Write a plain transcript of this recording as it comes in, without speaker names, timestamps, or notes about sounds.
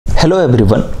Hello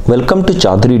everyone, welcome to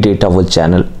Chaudhary Data World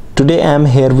channel. Today I am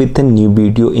here with a new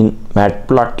video in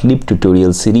Matplotlib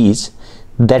tutorial series,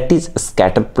 that is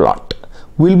scatter plot.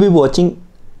 We'll be watching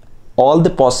all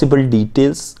the possible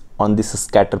details on this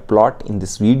scatter plot in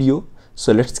this video.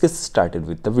 So let's get started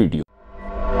with the video.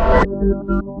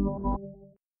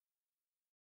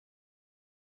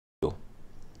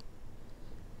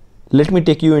 Let me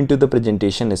take you into the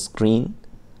presentation screen.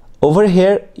 Over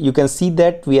here you can see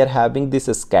that we are having this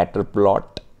scatter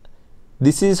plot.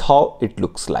 This is how it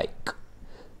looks like.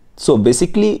 So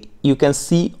basically you can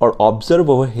see or observe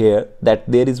over here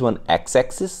that there is one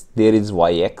x-axis, there is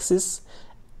y-axis.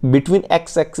 Between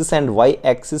x-axis and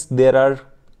y-axis there are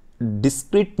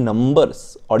discrete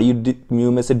numbers, or you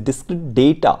may say discrete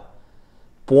data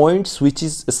points which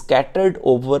is scattered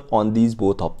over on these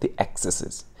both of the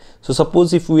axes. So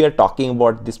suppose if we are talking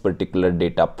about this particular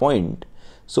data point,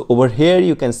 so over here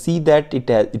you can see that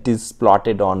it is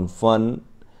plotted on 1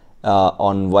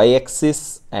 on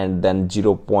y-axis and then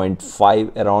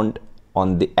 0.5 around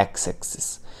on the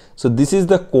x-axis. So this is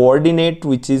the coordinate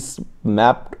which is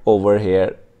mapped over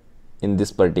here in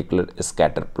this particular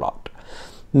scatter plot.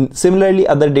 Similarly,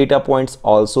 other data points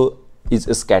also is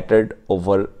scattered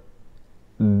over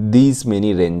these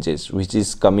many ranges, which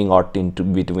is coming out into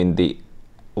between the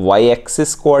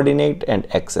y-axis coordinate and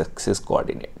x-axis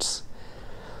coordinates.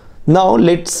 Now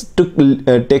let's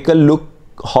take a look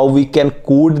how we can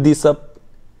code this up.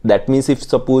 That means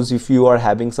if you are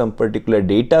having some particular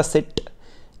data set,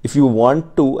 if you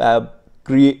want to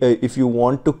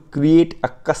create a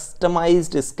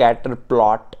customized scatter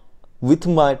plot with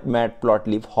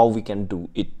Matplotlib, how we can do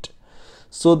it.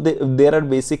 So there are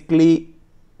basically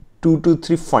 2 to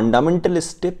 3 fundamental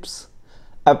steps.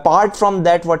 Apart from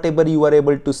that, whatever you are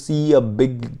able to see a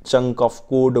big chunk of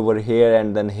code over here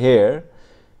and then here,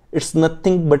 it's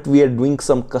nothing but we are doing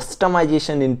some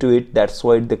customization into it. That's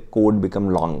why the code become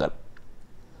longer.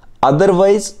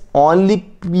 Otherwise,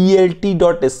 only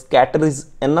plt.scatter is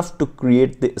enough to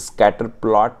create the scatter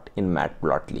plot in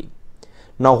Matplotlib.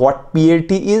 Now what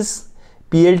plt is?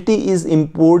 Plt is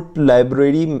import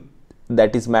library,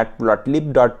 that is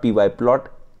matplotlib.pyplot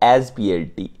as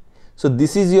plt. So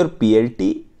this is your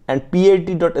plt, and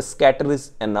plt.scatter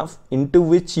is enough, into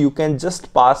which you can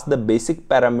just pass the basic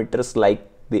parameters like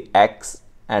the x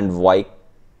and y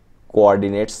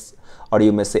coordinates, or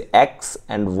you may say x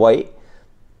and y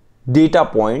data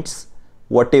points,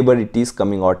 whatever it is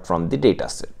coming out from the data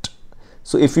set.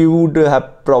 So if you would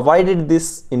have provided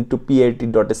this into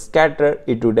plt.scatter,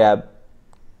 it would have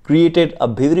created a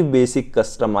very basic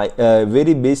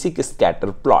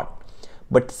scatter plot.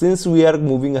 But since we are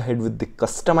moving ahead with the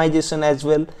customization as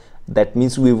well, that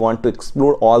means we want to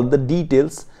explore all the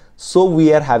details. So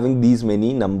we are having these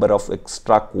many number of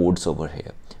extra codes over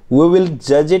here. We will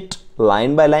judge it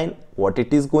line by line, what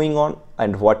it is going on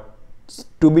and what's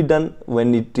to be done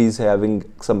when it is having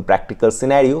some practical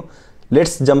scenario.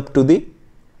 Let's jump to the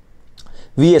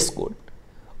VS Code.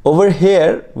 Over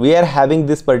here we are having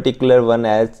this particular one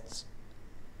as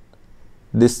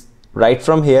this. Right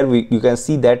from here you can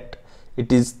see that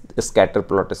it is a scatter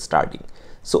plot starting.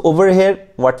 So over here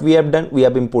what we have done, we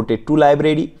have imported 2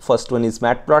 library. First one is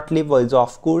Matplotlib,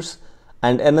 of course,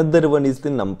 and another one is the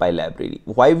NumPy library.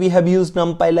 Why we have used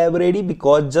NumPy library?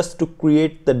 Because just to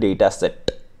create the data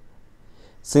set.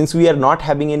 Since we are not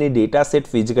having any data set,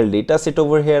 physical data set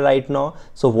over here right now,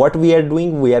 so what we are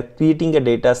doing, we are creating a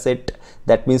data set.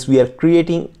 That means we are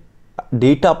creating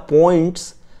data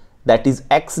points, that is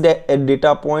x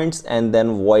data points and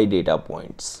then y data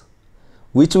points,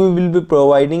 which we will be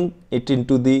providing it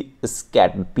into the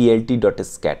scatter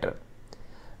plt.scatter.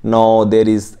 Now there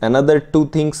is another 2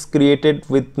 things created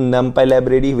with NumPy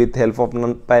library, with help of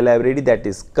NumPy library, that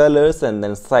is colors and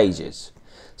then sizes.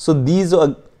 So these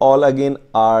are all again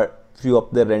are few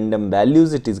of the random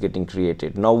values it is getting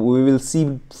created. Now we will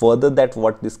see further that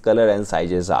what this color and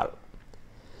sizes are.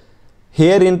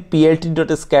 Here in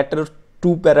plt.scatter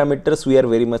 2 parameters we are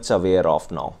very much aware of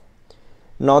now.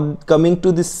 Now coming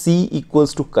to the C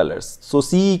equals to colors. So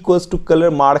C equals to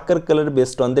color, marker color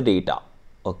based on the data.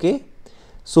 Okay.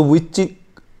 So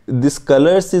this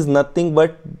colors is nothing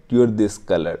but this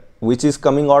color, which is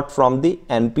coming out from the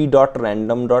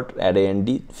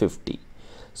np.random.arraynd50.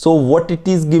 So what it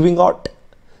is giving out?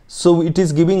 So it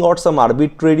is giving out some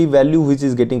arbitrary value which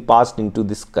is getting passed into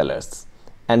these colors.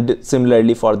 And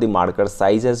similarly for the marker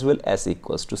size as well, as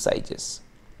equals to sizes.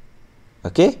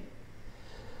 Okay.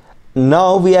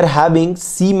 Now we are having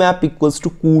CMap equals to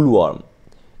cool warm.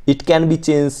 It can be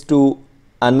changed to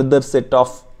another set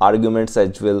of arguments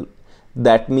as well.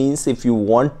 That means if you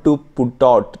want to put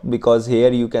out, because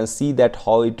here you can see that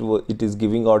how it is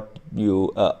giving out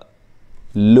you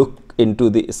look into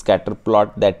the scatter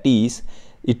plot, that is,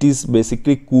 it is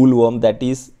basically cool warm, that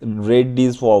is red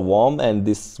is for warm and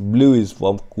this blue is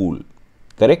for cool,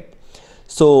 correct?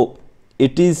 So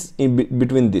it is in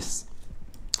between this.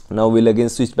 Now we'll again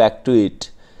switch back to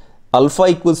it. Alpha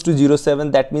equals to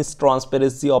 0.7, that means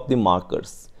transparency of the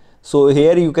markers. So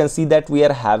here you can see that we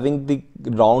are having the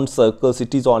round circles,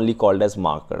 it is only called as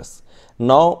markers.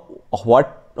 Now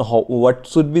what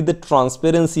should be the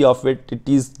transparency of it? It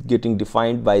is getting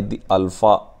defined by the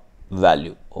alpha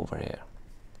value over here.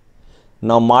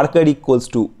 Now marker equals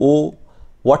to O.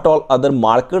 What all other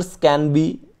markers can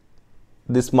be?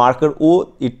 This marker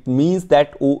O, it means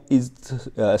that O is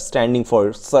standing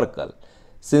for circle.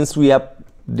 Since we have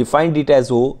defined it as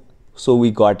O, so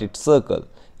we got it circle.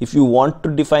 If you want to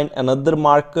define another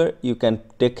marker, you can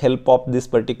take help of this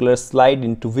particular slide,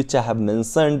 into which I have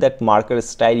mentioned that marker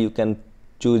style. You can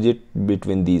choose it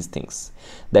between these things,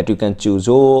 that you can choose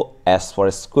O, S for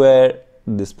square,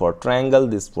 this for triangle,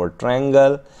 this for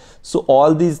triangle. So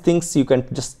all these things you can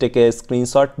just take a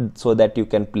screenshot so that you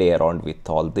can play around with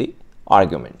all the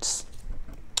arguments.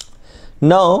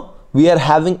 Now we are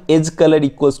having edge color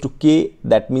equals to K,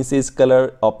 that means edge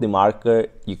color of the marker,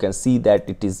 you can see that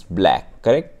it is black,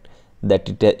 correct? That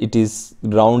it is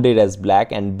rounded as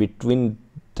black and between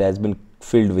it has been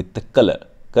filled with the color,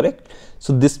 correct?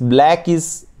 So this black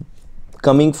is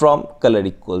coming from color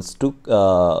equals to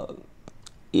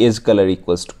edge color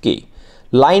equals to K.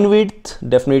 Line width,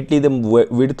 definitely the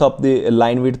width of the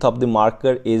line width of the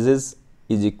marker edges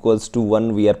is equals to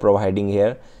 1, we are providing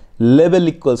here. Label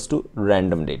equals to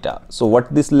random data. So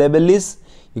what this label is,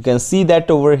 you can see that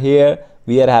over here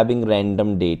we are having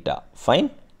random data,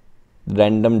 fine,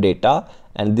 random data,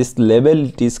 and this label,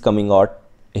 it is coming out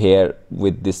here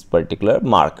with this particular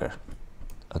marker.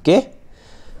 Okay,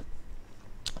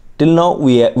 till now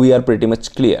we are pretty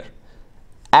much clear.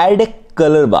 Add a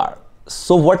color bar.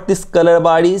 So what this color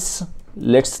bar is,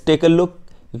 let's take a look.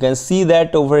 You can see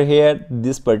that over here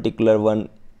this particular one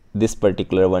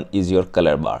is your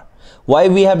color bar. Why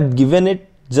we have given it?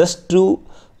 Just to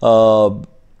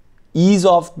ease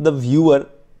of the viewer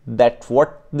that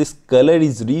what this color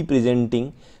is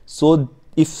representing. So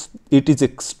if it is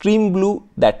extreme blue,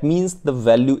 that means the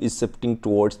value is shifting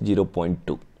towards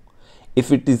 0.2.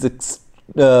 If it is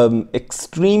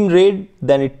extreme red,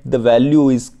 then the value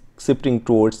is shifting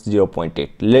towards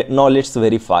 0.8. Now let's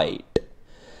verify it.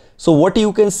 So what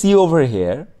you can see over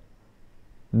here,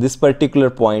 this particular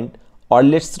point, or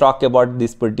let's talk about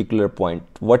this particular point,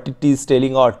 what it is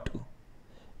telling out to.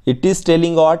 It is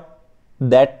telling out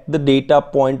that the data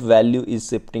point value is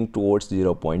shifting towards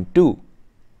 0.2.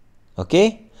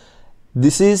 Okay,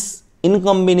 this is in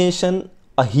combination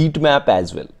a heat map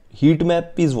as well. Heat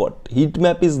map is what? Heat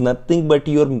map is nothing but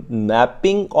your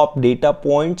mapping of data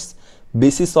points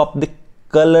basis of the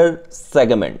color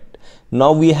segment.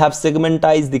 Now we have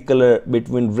segmentized the color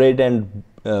between red and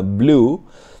blue.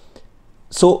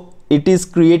 So it is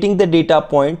creating the data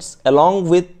points along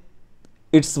with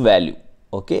its value.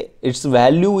 Okay, its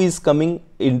value is coming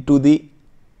into the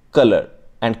color,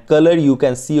 and color you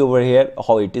can see over here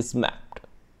how it is mapped.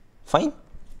 Fine.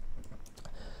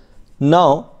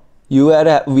 Now we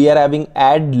are having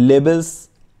add labels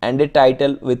and a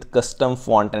title with custom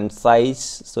font and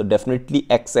size. So definitely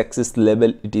x-axis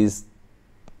label, it is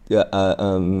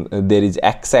there is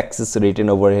x-axis written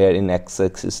over here in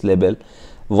x-axis label.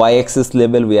 Y-axis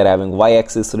label, we are having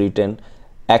y-axis written.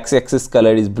 X-axis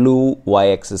color is blue,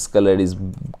 y-axis color is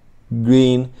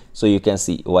green. So you can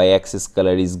see y-axis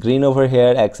color is green over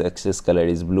here, x-axis color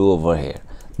is blue over here.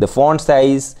 The font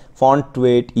size, font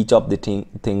weight, each of the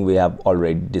thing we have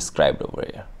already described over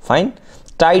here. Fine.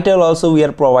 Title also we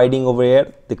are providing over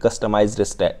here, the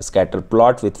customized scatter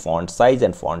plot with font size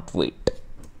and font weight.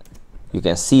 You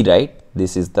can see, right,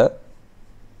 this is the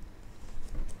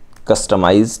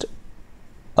customized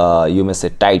you may say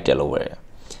title over here.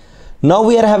 Now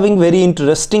we are having very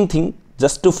interesting thing,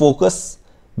 just to focus,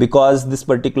 because this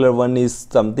particular one is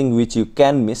something which you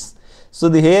can miss.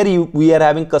 So here we are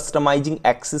having customizing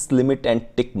axis limit and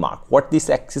tick mark. What this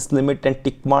axis limit and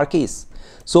tick mark is?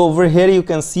 So over here you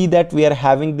can see that we are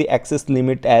having the axis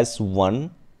limit as 1,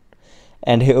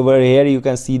 and over here you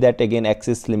can see that again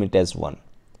axis limit as 1.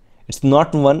 It's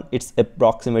not 1, it's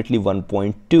approximately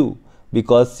 1.2,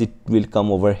 because it will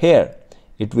come over here.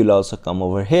 It will also come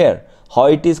over here. How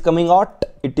it is coming out?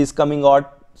 It is coming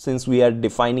out, since we are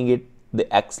defining it,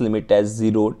 the x limit as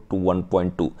 0 to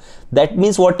 1.2. That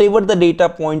means whatever the data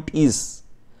point is,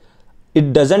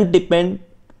 it doesn't depend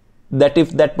that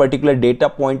if that particular data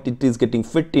point it is getting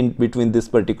fit in between this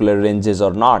particular ranges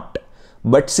or not,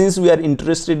 but since we are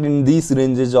interested in these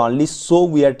ranges only, so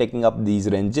we are taking up these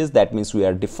ranges. That means we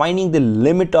are defining the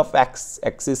limit of x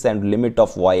axis and limit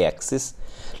of y axis.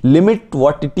 Limit,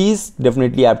 what it is,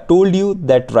 definitely I have told you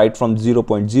that right from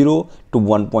 0.0 to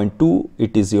 1.2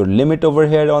 it is your limit over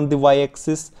here on the y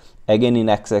axis. Again in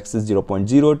x axis 0.0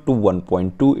 to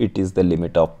 1.2 it is the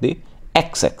limit of the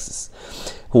x axis.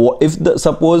 If the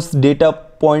suppose data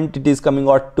point it is coming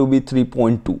out to be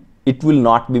 3.2, it will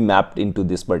not be mapped into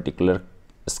this particular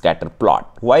scatter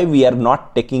plot. Why? We are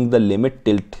not taking the limit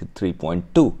till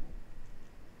 3.2.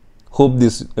 Hope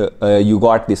this you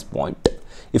got this point.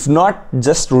 If not,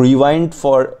 just rewind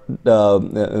for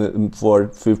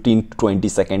 15 to 20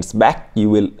 seconds back. You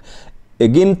will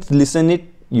again listen it.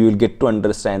 You will get to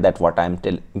understand that what I am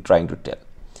trying to tell.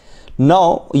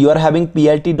 Now you are having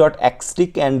plt.x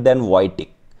tick and then y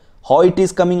tick. How it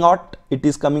is coming out? It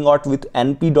is coming out with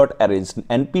np.arrange.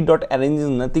 np.arrange is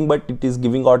nothing but it is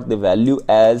giving out the value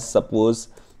as, suppose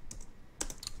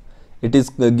it is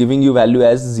giving you value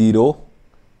as 0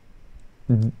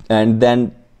 and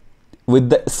then with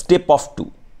the step of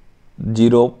 2,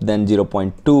 0, then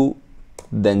 0.2,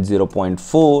 then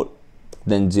 0.4,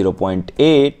 then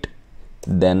 0.8,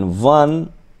 then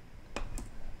 1,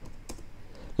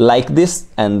 like this,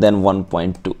 and then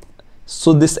 1.2.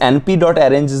 So this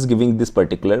np.arrange is giving this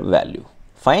particular value.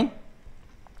 Fine.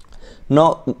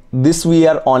 Now this we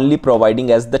are only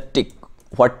providing as the tick.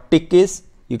 What tick is?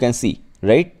 You can see,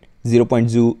 right?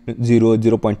 0.0, 0.2,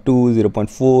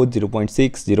 0.4, 0.6,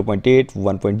 0.8,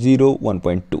 1.0,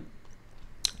 1.2.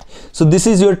 So this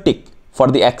is your tick for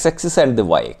the x-axis and the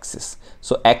y-axis.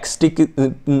 So x tick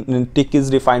is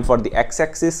defined for the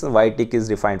x-axis, y tick is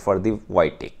defined for the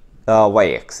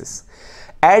y-axis.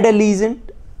 Add a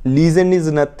legend. Legend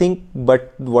is nothing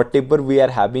but whatever we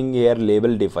are having here,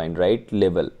 label defined, right?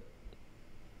 Label,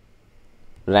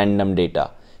 random data.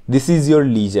 This is your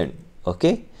legend.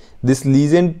 Okay, this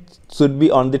legend should be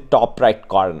on the top right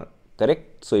corner,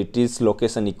 correct? So it is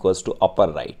location equals to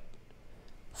upper right,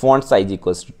 font size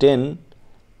equals to 10.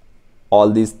 All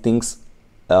these things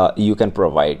you can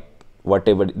provide.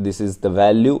 Whatever this is the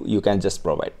value, you can just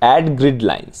provide. Add grid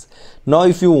lines. Now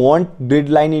if you want grid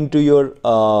line into your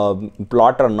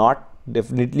plot or not,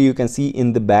 definitely you can see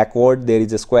in the backward there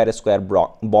is a square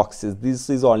boxes.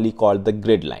 This is only called the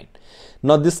grid line.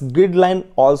 Now this grid line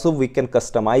also we can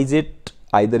customize it.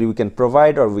 Either we can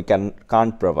provide or we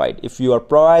can't provide. If you are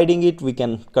providing it, we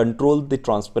can control the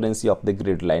transparency of the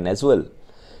grid line as well.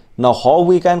 Now how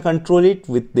we can control it?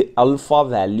 With the alpha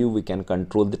value we can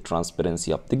control the transparency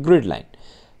of the grid line.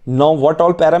 Now what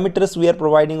all parameters we are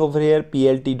providing over here?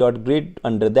 plt.grid,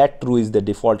 under that true is the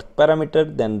default parameter,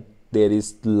 then there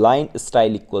is line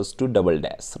style equals to double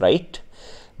dash, right?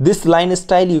 This line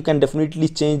style you can definitely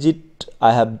change it.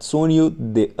 I have shown you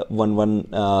the one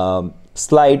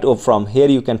slide, or from here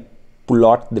you can pull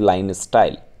out the line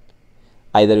style.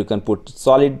 Either you can put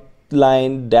solid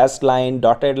line, dashed line,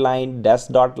 dotted line, dash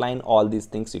dot line, all these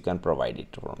things you can provide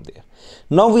it from there.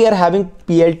 Now we are having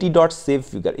plt.save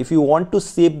figure. If you want to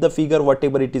save the figure,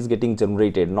 whatever it is getting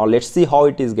generated. Now let's see how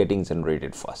it is getting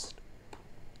generated first.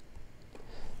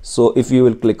 So if you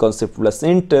will click on shift plus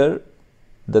enter,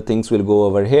 the things will go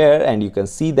over here and you can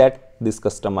see that this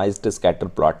customized scatter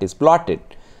plot is plotted.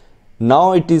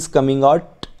 Now it is coming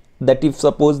out that if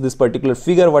suppose this particular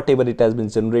figure, whatever it has been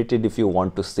generated, if you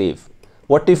want to save.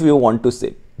 What if you want to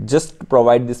save? Just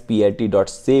provide this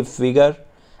plt.save figure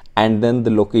and then the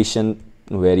location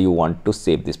where you want to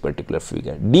save this particular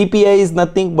figure. DPI is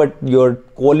nothing but your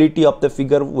quality of the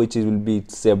figure which will be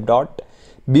saved out.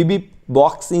 BB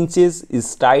box inches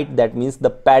is tight, that means the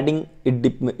padding,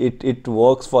 it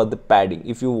works for the padding.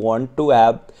 If you want to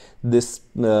have this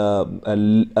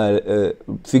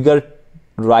figure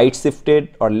right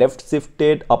shifted or left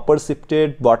shifted, upper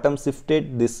shifted, bottom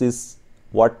shifted, this is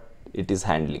what it is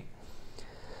handling.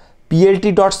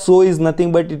 plt.show is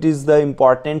nothing but it is the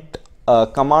important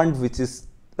command which is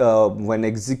when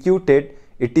executed,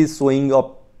 it is showing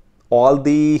up all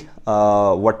the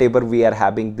whatever we are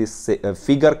having this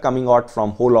figure coming out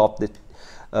from whole of the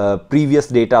previous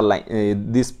data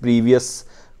line, this previous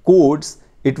codes,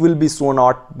 it will be shown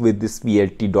out with this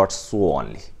plt.show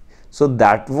only. So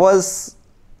that was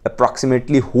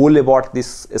approximately whole about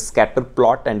this scatter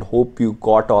plot, and hope you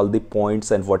got all the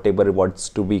points and whatever wants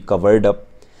to be covered up.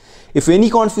 If any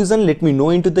confusion, let me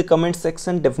know into the comment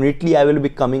section. Definitely I will be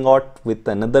coming out with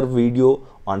another video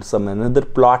on some another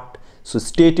plot. So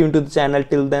stay tuned to the channel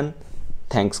till then.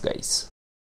 Thanks guys.